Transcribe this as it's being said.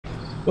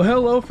Well,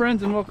 hello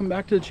friends, and welcome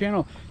back to the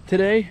channel.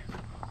 Today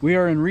we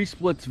are in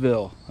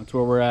Resplits'ville. That's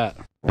where we're at.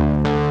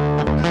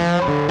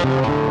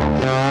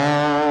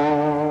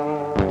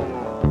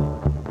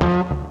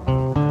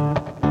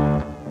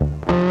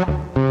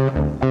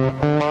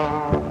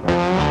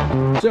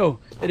 So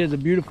it is a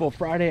beautiful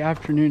Friday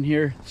afternoon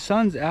here.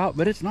 Sun's out,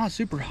 but it's not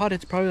super hot.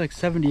 It's probably like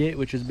 78,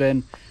 which has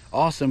been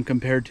awesome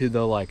compared to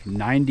the like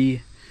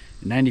 90,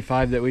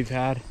 95 that we've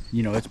had.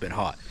 You know, it's been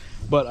hot.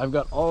 But I've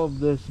got all of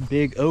this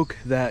big oak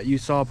that you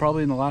saw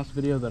probably in the last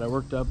video that I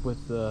worked up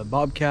with the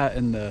bobcat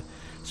and the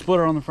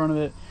splitter on the front of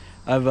it.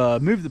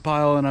 I've moved the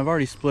pile and I've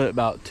already split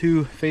about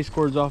 2 face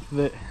cords off of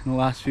it in the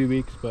last few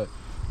weeks, but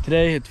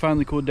today it's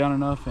finally cooled down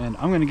enough and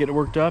I'm gonna get it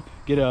worked up,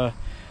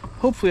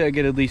 hopefully I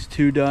get at least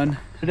 2 done.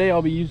 Today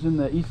I'll be using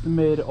the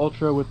Easton-made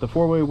Ultra with the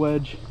 4-way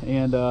wedge,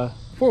 and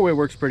 4-way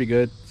works pretty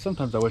good.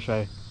 Sometimes I wish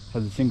I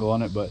had the single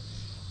on it, but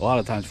a lot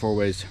of times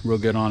 4-way's real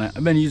good on it.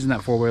 I've been using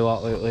that 4-way a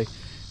lot lately.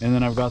 And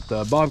then I've got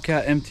the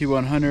Bobcat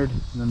MT100 and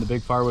then the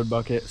big firewood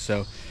bucket.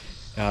 So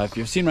if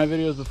you've seen my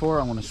videos before,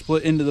 I'm going to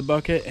split into the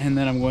bucket and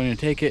then I'm going to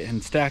take it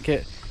and stack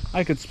it.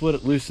 I could split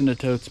it loose into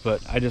totes,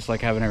 but I just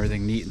like having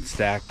everything neat and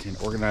stacked and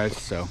organized.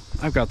 So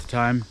I've got the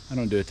time. I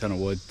don't do a ton of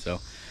wood, so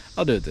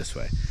I'll do it this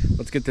way.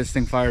 Let's get this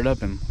thing fired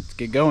up and let's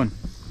get going.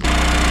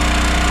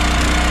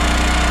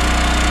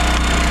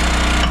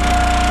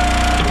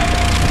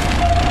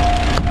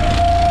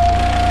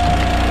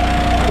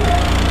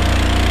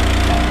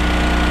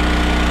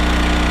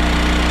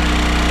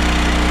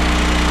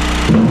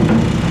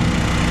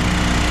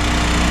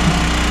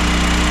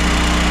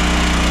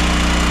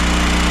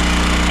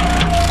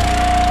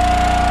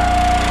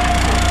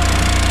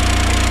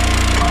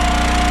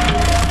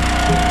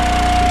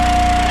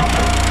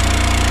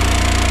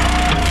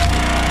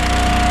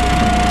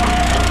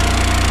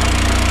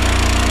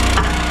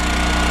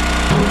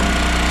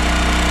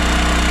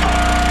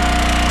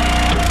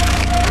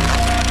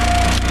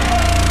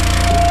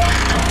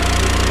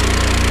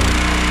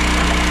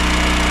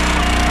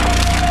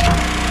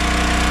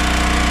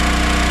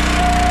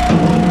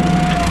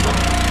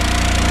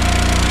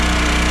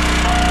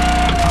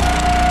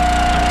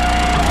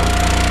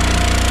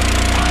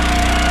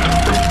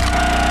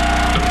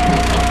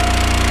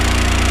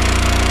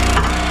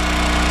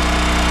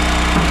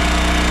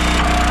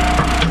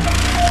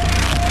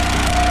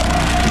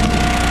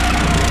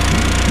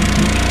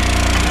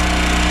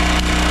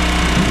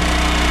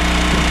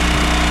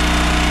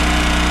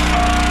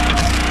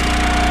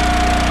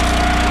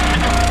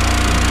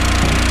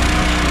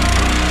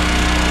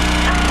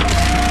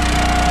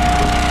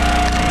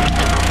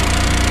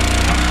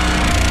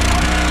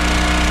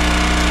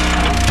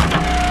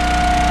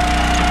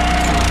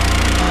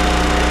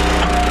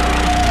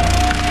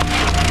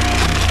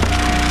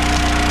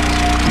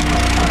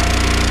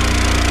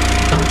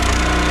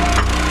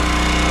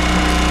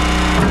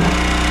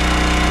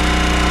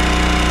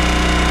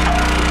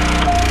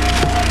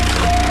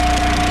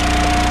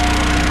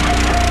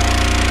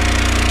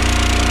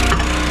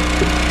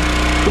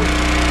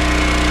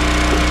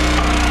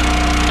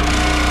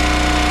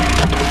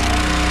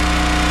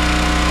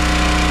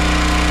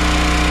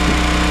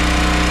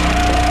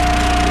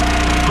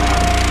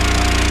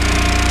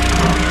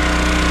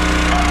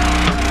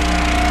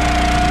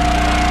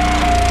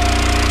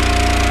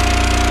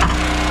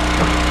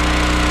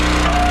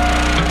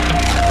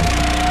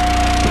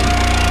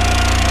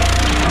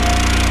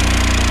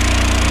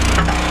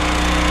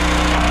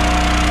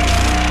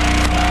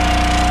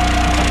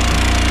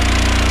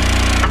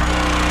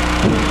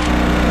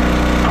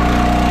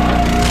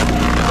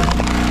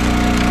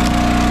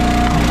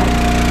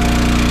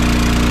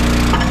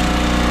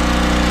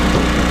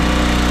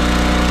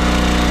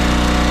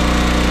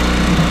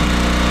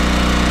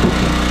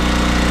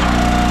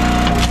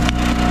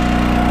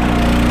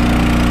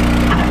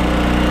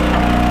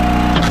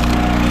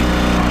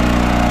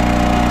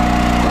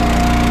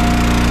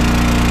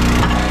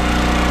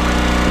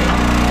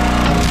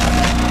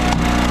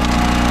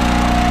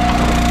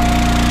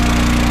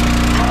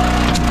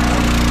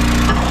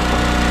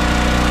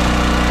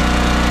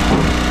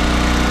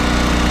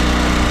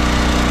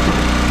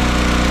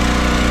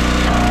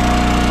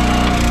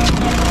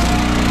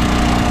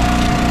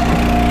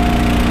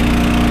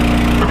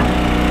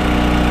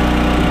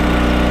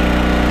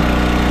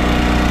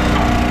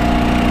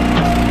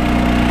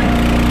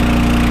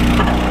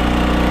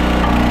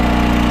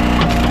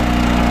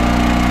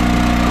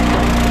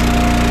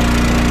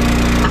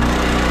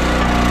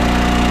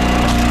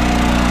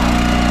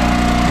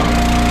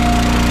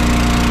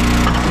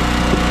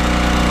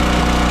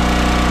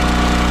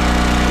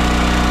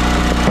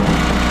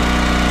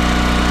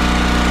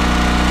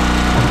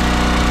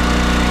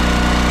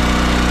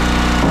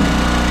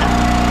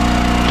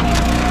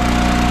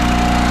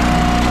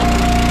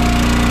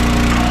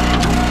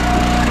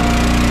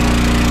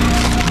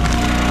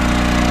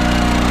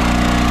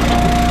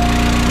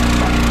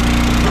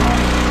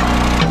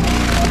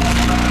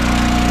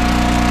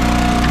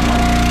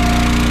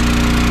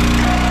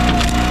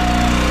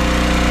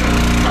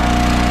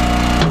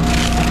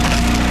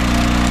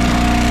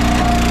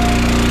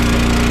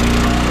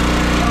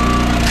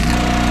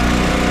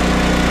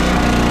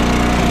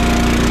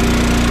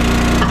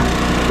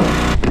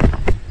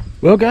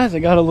 Well guys, I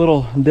got a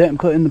little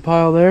dent put in the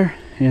pile there,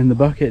 and the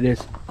bucket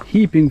is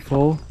heaping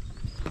full.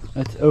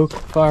 That's oak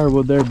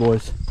firewood there,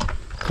 boys.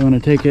 So I'm gonna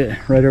take it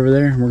right over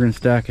there and we're gonna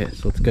stack it.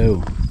 So let's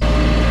go.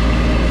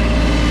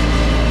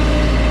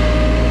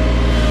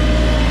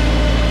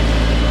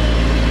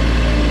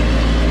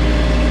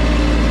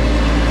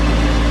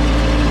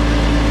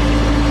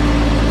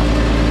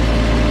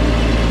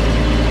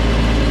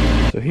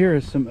 So here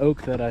is some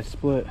oak that I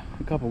split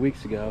a couple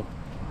weeks ago.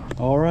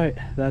 All right,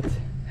 that's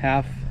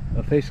half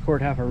a face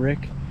cord, half a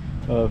rick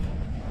of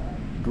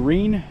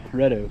green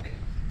red oak,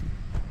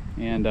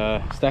 and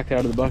stacked it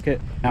out of the bucket.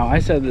 Now I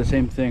said the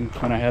same thing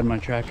when I had my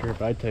tractor,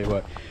 but I tell you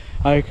what,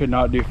 I could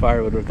not do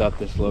firewood without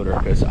this loader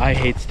because I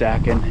hate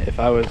stacking. If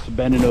I was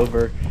bending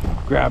over,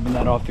 grabbing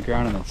that off the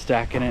ground and then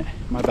stacking it,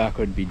 my back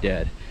would be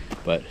dead.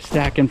 But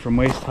stacking from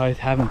waist height,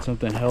 having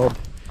something held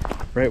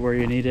right where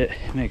you need it,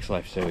 makes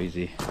life so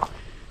easy.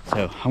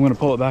 So I'm gonna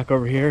pull it back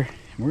over here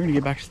and we're gonna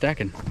get back to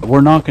stacking.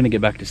 We're not gonna get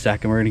back to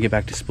stacking, we're gonna get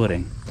back to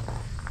splitting.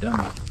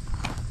 Done.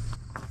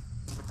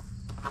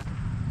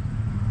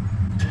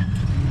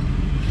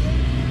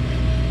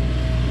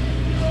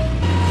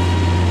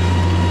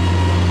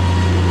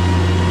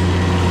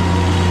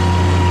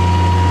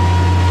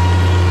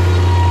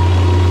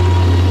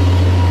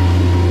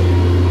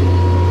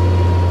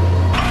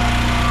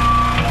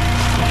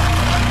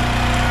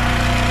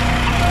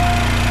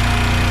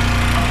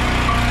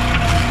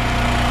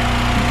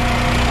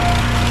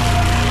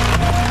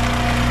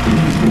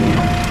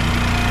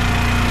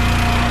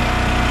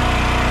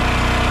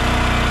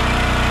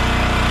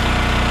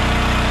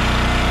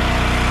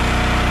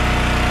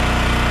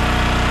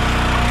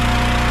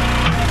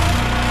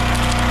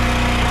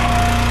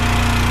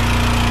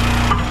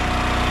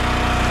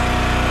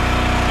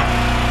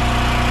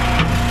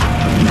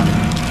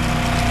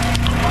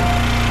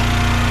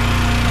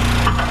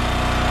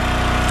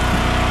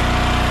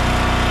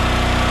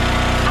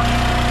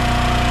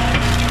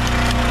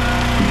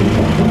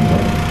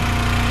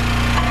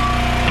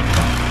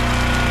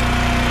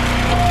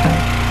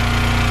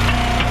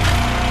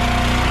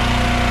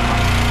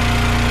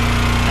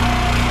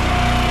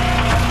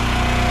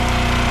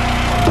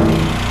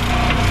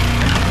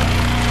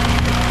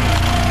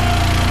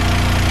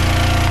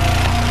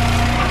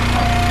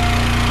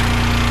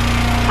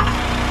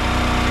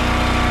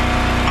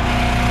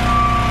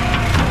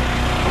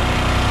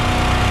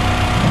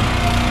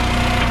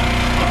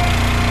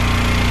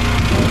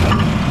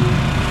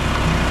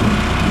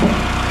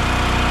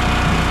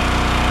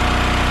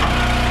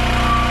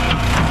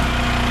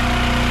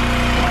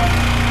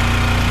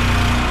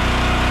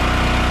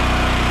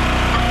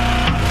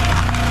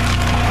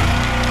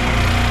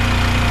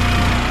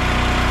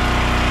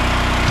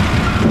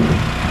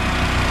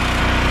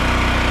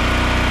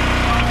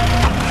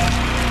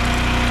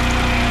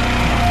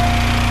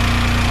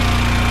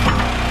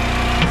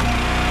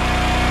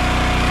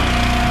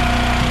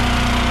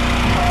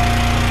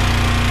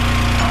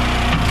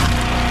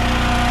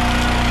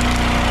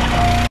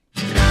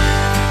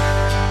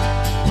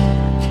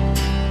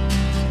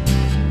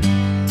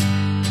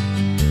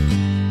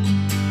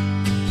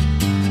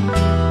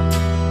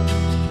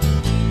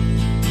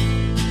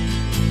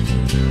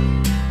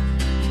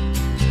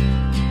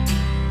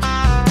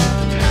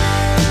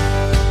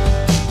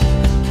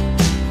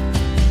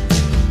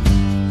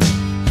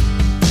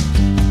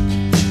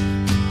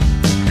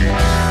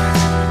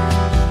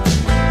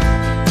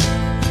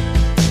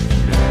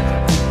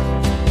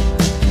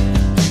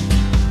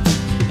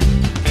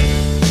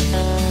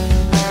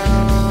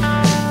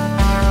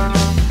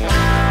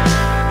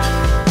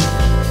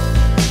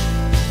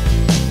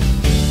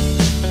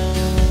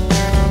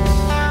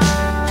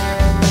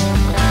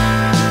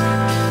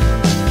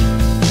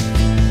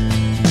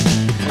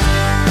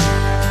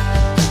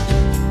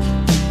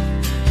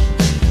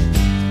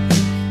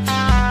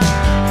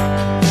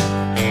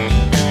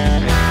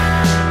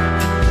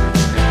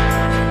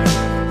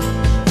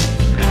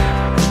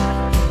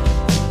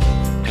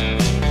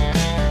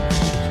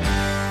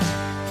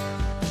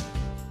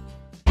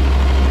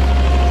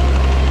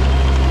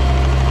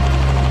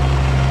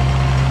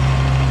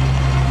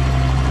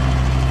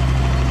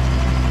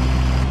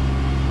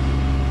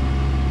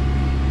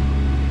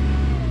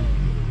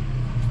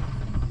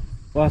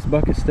 Last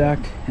bucket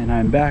stacked and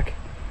I'm back,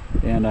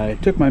 and I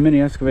took my mini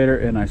excavator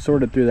and I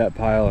sorted through that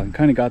pile and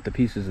kind of got the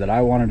pieces that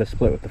I wanted to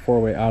split with the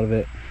 4-way out of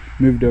it,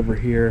 moved over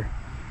here,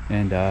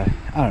 and I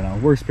don't know,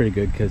 works pretty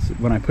good because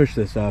when I push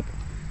this up,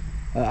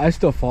 I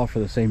still fall for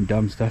the same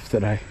dumb stuff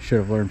that I should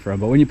have learned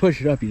from, but when you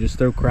push it up you just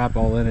throw crap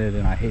all in it,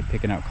 and I hate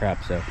picking out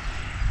crap. So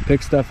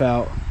pick stuff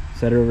out,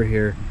 set it over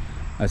here.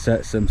 I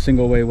set some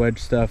single way wedge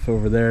stuff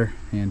over there,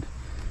 and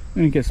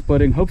I'm gonna get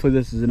splitting. Hopefully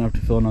this is enough to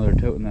fill another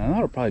tote, and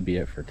that'll probably be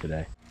it for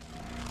today.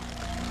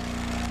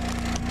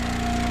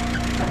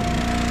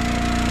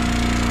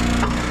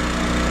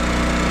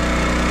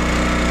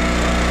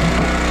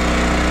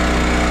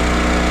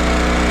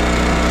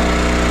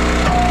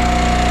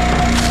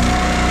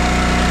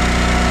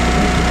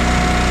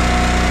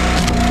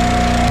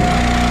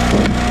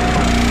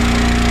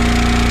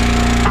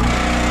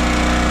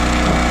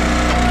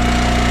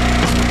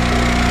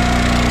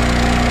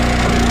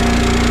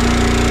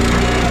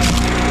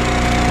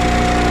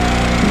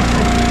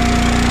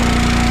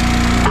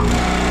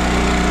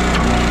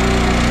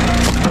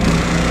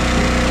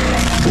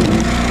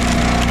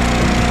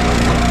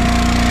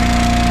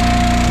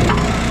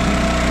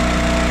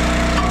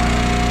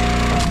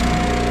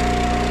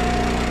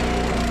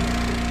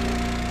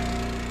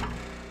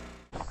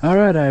 All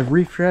right, I've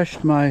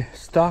refreshed my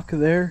stock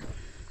there,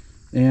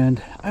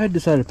 and I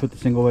decided to put the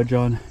single wedge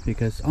on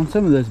because on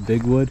some of this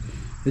big wood,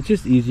 it's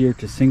just easier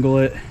to single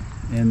it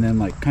and then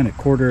like kind of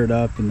quarter it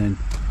up and then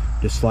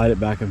just slide it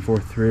back and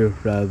forth through,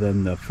 rather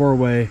than the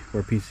 4-way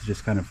where pieces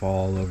just kind of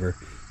fall all over.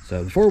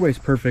 So the 4-way is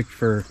perfect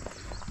for,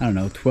 I don't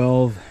know,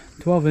 12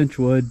 inch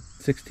wood,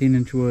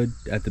 16-inch wood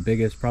at the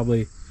biggest.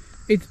 Probably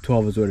 8 to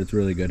 12 is what it's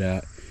really good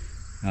at.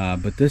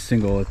 But this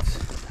single, I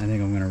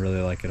think I'm gonna really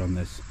like it on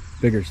this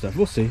bigger stuff.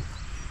 We'll see.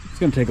 It's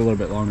gonna take a little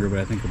bit longer, but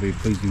I think it'll be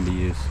pleasing to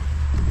use.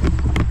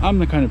 I'm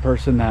the kind of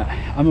person that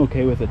I'm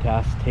okay with a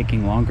task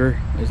taking longer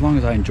as long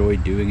as I enjoy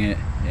doing it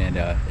and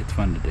it's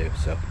fun to do.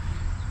 So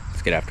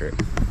let's get after it.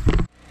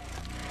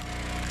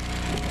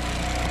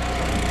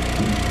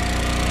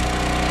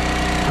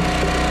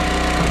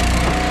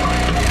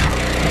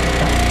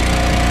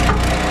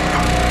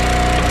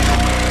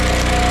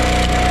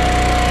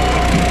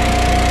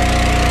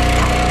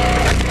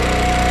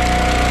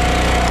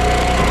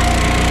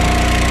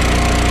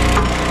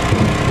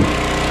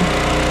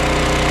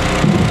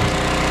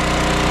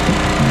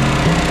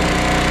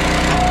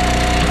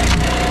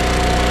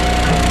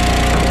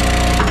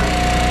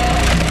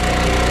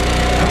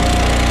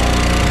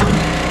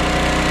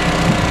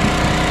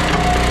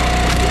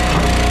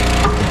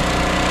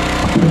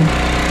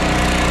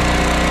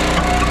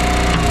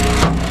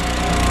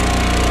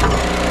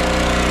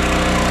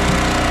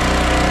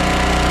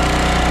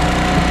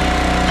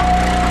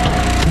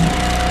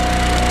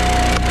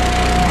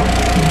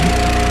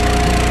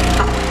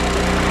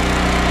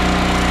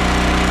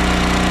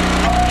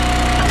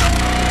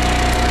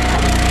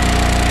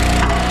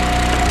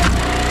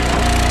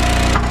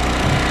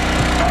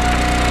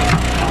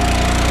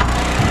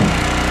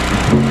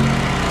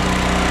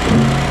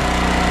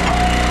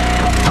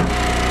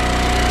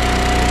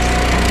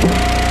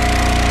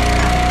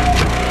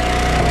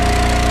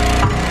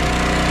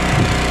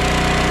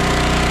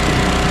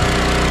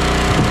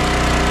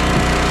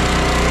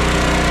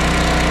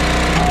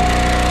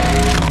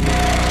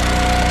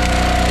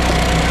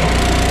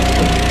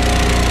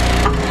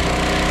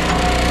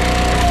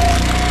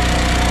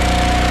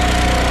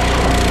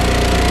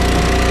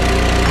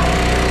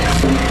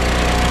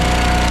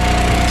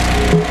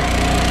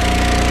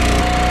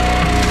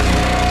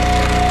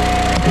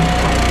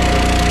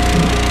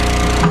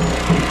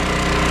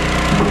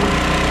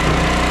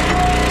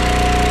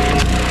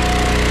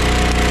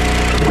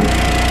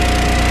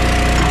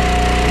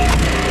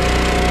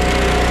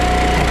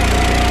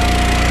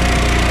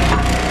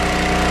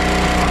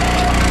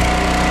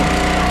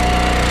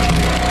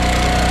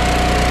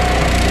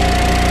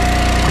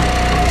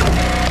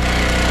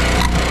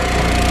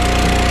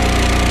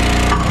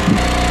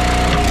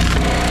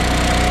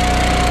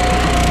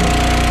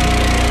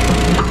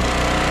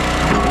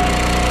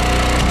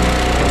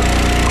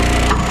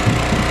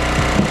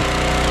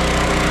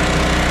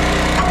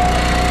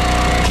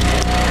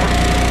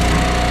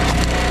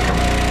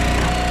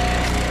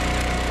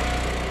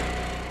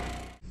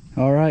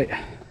 All right,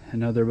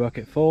 another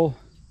bucket full.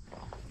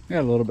 I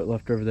got a little bit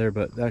left over there,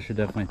 but that should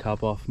definitely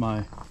top off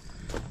my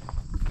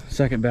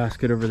second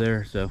basket over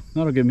there. So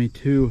that'll give me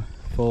 2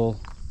 full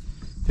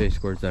face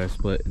cords that I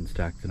split and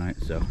stacked tonight.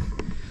 So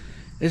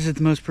is it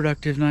the most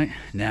productive night?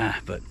 Nah,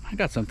 but I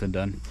got something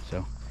done.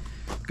 So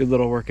good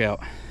little workout.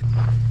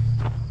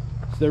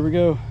 So there we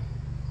go,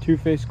 2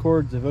 face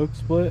cords of oak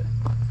split.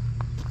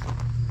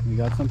 We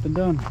got something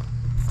done.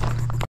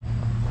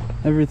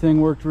 Everything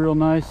worked real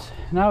nice,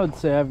 and I would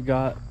say I've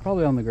got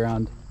probably on the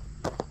ground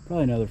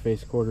probably another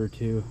face cord or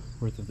 2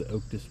 worth of the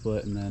oak to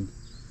split, and then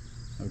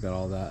I've got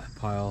all that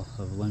pile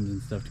of limbs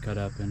and stuff to cut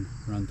up and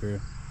run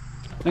through.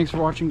 Thanks for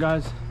watching,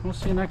 guys. We'll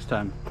see you next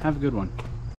time. Have a good one.